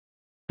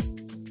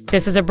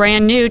This is a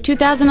brand new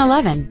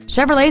 2011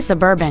 Chevrolet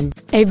Suburban,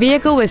 a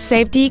vehicle with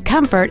safety,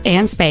 comfort,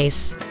 and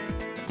space.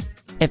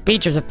 It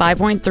features a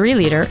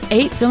 5.3-liter,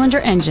 8-cylinder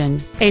engine,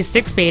 a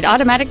 6-speed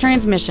automatic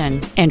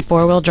transmission, and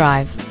 4-wheel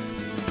drive.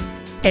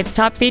 Its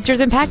top features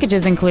and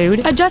packages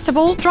include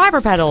adjustable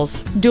driver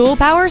pedals, dual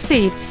power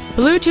seats,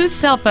 Bluetooth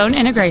cell phone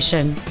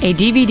integration, a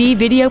DVD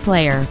video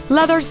player,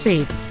 leather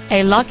seats,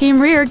 a locking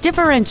rear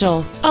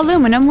differential,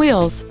 aluminum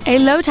wheels, a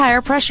low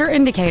tire pressure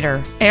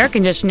indicator, air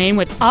conditioning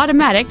with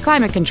automatic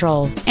climate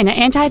control, and an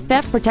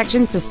anti-theft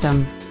protection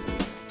system.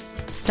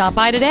 Stop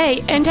by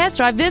today and test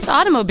drive this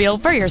automobile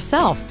for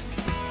yourself.